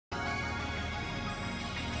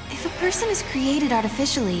If a person is created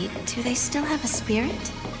artificially, do they still have a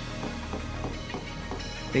spirit?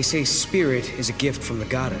 They say spirit is a gift from the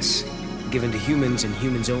goddess, given to humans and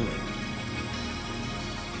humans only.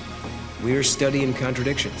 We're studying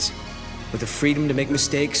contradictions, with the freedom to make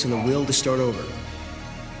mistakes and the will to start over.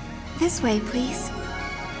 This way, please.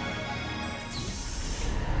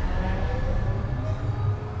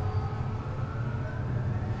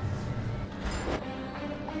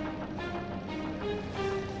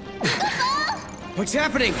 What's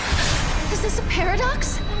happening? Is this a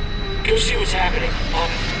paradox? Go see what's happening.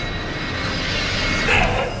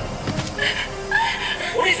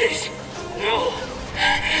 What is this? No.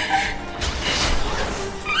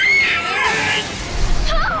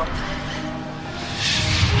 Help!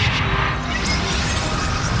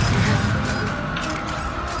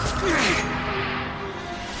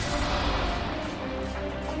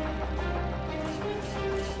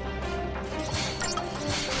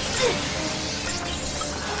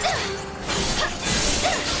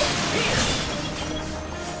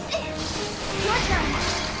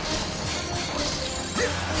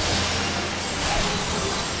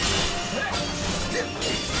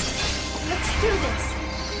 Let's do this.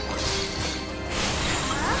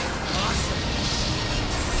 Awesome.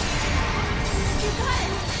 You got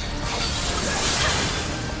it.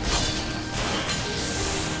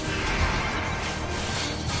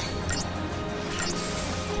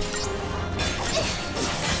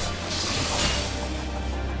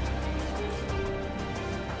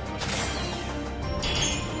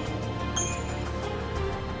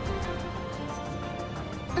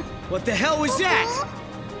 What the hell was that?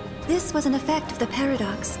 This was an effect of the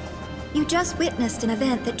paradox. You just witnessed an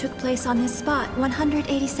event that took place on this spot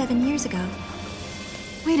 187 years ago.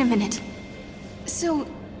 Wait a minute. So,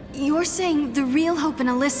 you're saying the real Hope and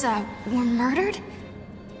Alyssa were murdered?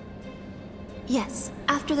 Yes,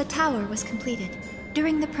 after the tower was completed.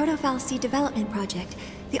 During the Proto-Fal'C development project,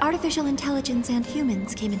 the artificial intelligence and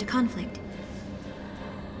humans came into conflict.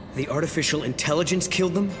 The artificial intelligence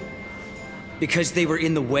killed them? Because they were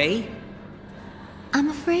in the way? I'm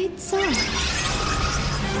afraid so.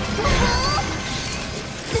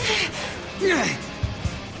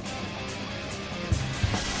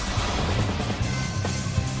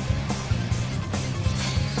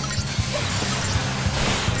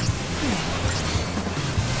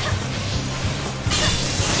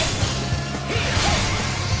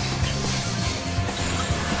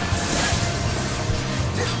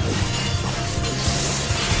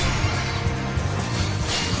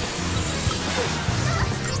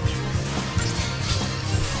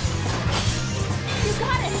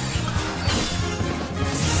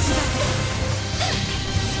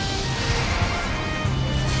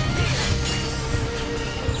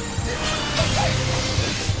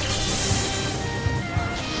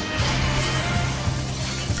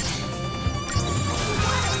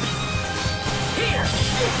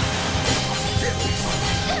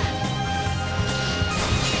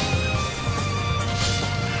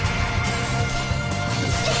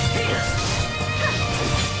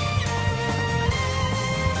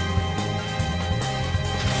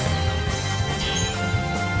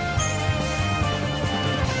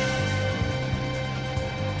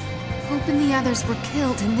 Hope and the others were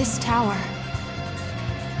killed in this tower.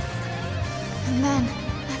 And then,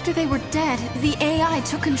 after they were dead, the AI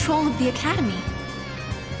took control of the Academy.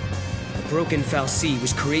 The broken Fal'C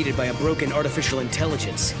was created by a broken artificial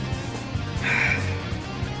intelligence.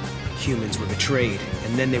 Humans were betrayed,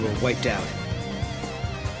 and then they were wiped out.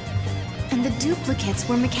 And the duplicates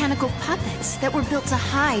were mechanical puppets that were built to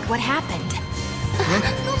hide what happened.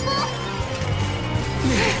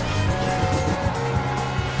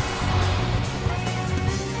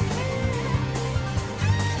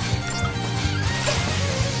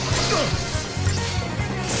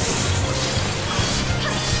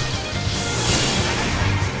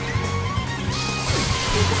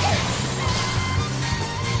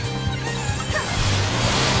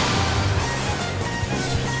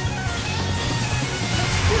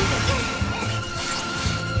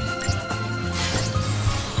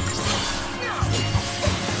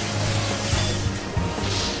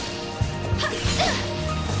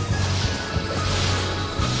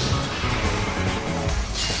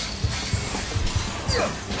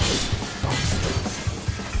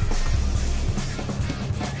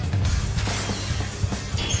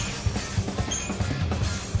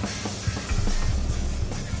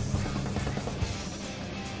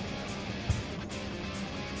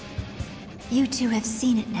 You two have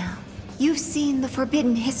seen it now. You've seen the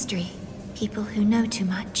forbidden history. People who know too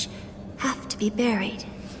much have to be buried.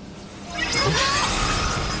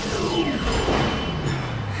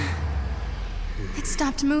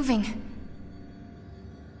 stopped moving.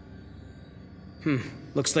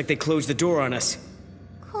 Looks like they closed the door on us.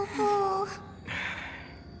 Kupo.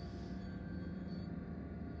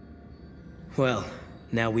 Well,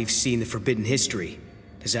 now we've seen the forbidden history.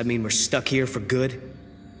 Does that mean we're stuck here for good?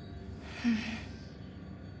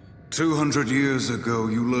 200 years ago,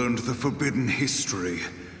 you learned the forbidden history,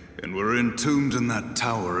 and were entombed in that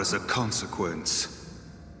tower as a consequence.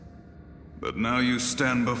 But now you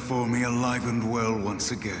stand before me alive and well once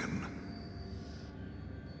again.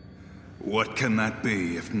 What can that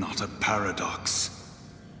be if not a paradox?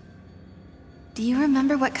 Do you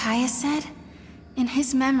remember what Kaya said? In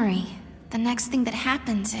his memory, the next thing that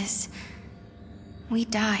happens is... we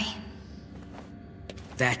die.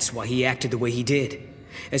 That's why he acted the way he did.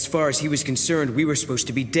 As far as he was concerned, we were supposed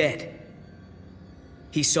to be dead.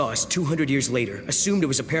 He saw us 200 years later, assumed it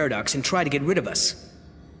was a paradox, and tried to get rid of us.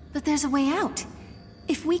 But there's a way out.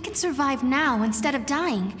 If we can survive now instead of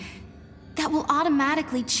dying, that will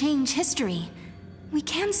automatically change history. We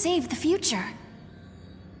can save the future.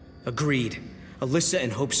 Agreed. Alyssa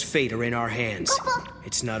and Hope's fate are in our hands.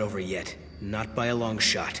 It's not over yet. Not by a long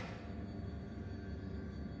shot.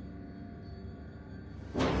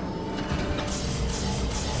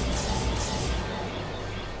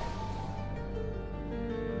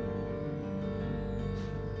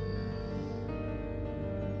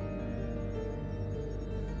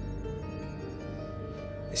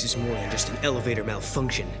 This is more than just an elevator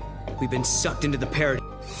malfunction. We've been sucked into the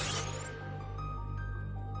paradox.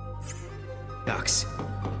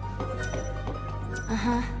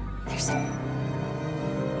 There's... All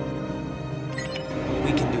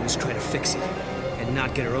we can do is try to fix it, and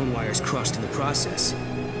not get our own wires crossed in the process.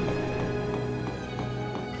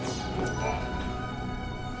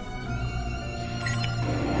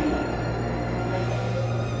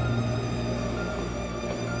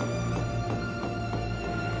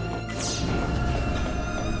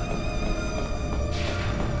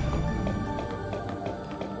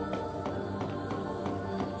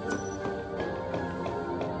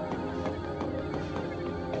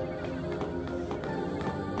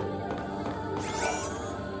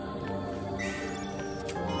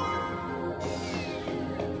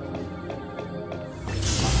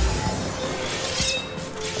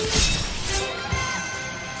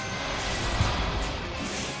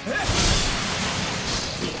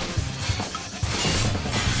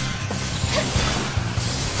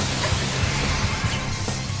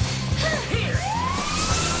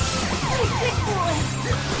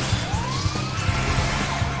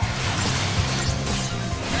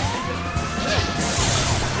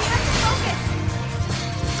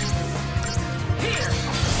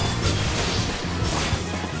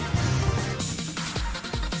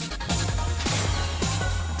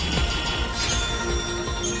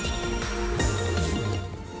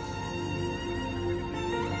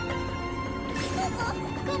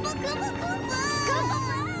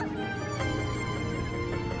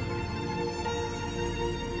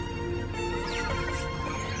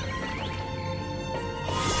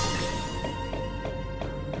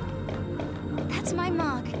 That's my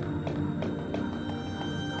mug.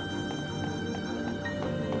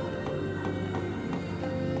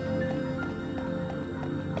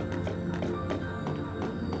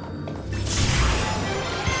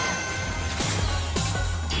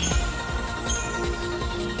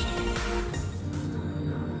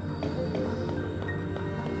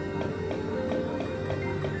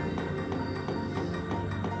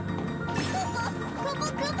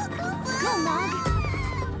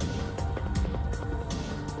 Go,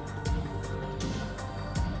 Mog.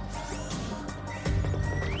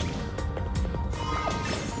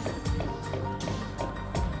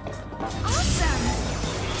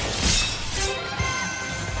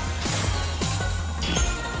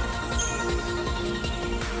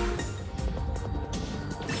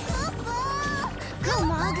 Go,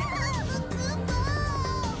 Mog.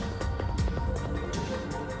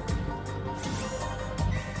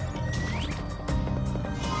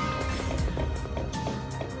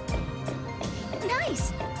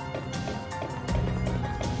 Nice.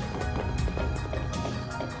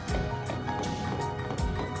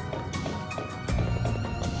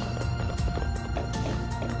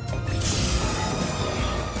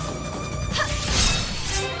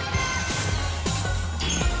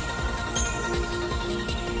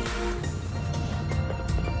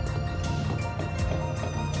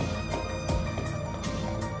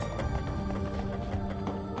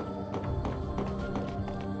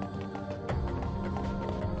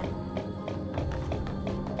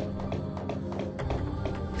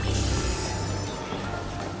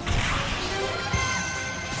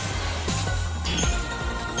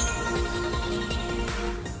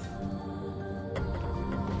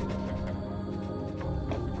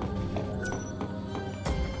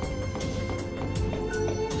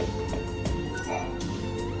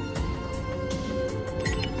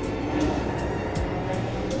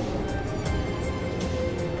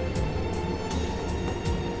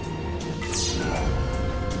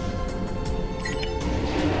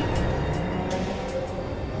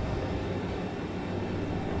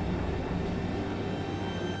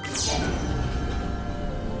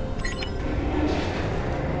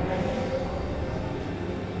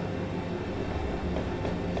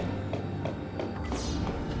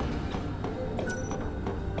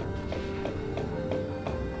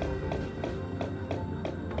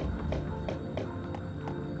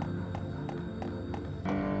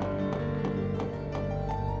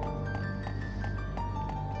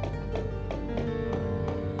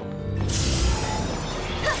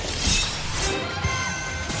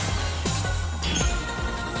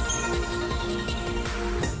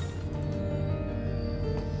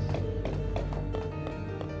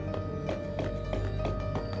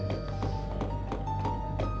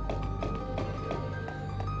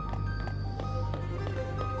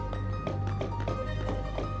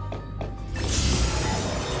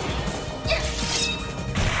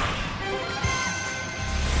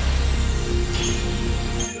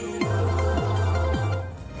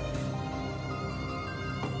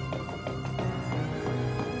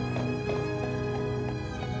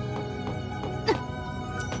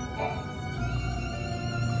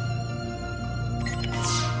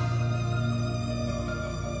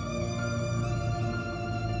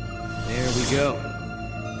 go.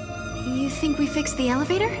 You think we fixed the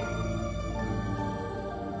elevator?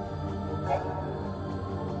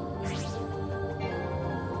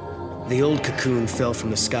 The old cocoon fell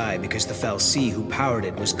from the sky because the fal'Cie who powered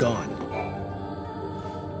it was gone.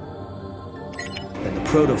 Then the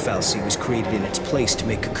proto-fal'Cie was created in its place to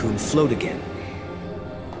make Cocoon float again.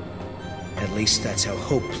 At least that's how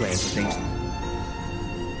Hope planned things.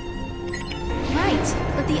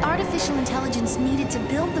 Right, but the artificial intelligence needed to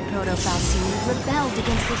build the proto-fal'Cie rebelled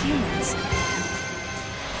against the humans.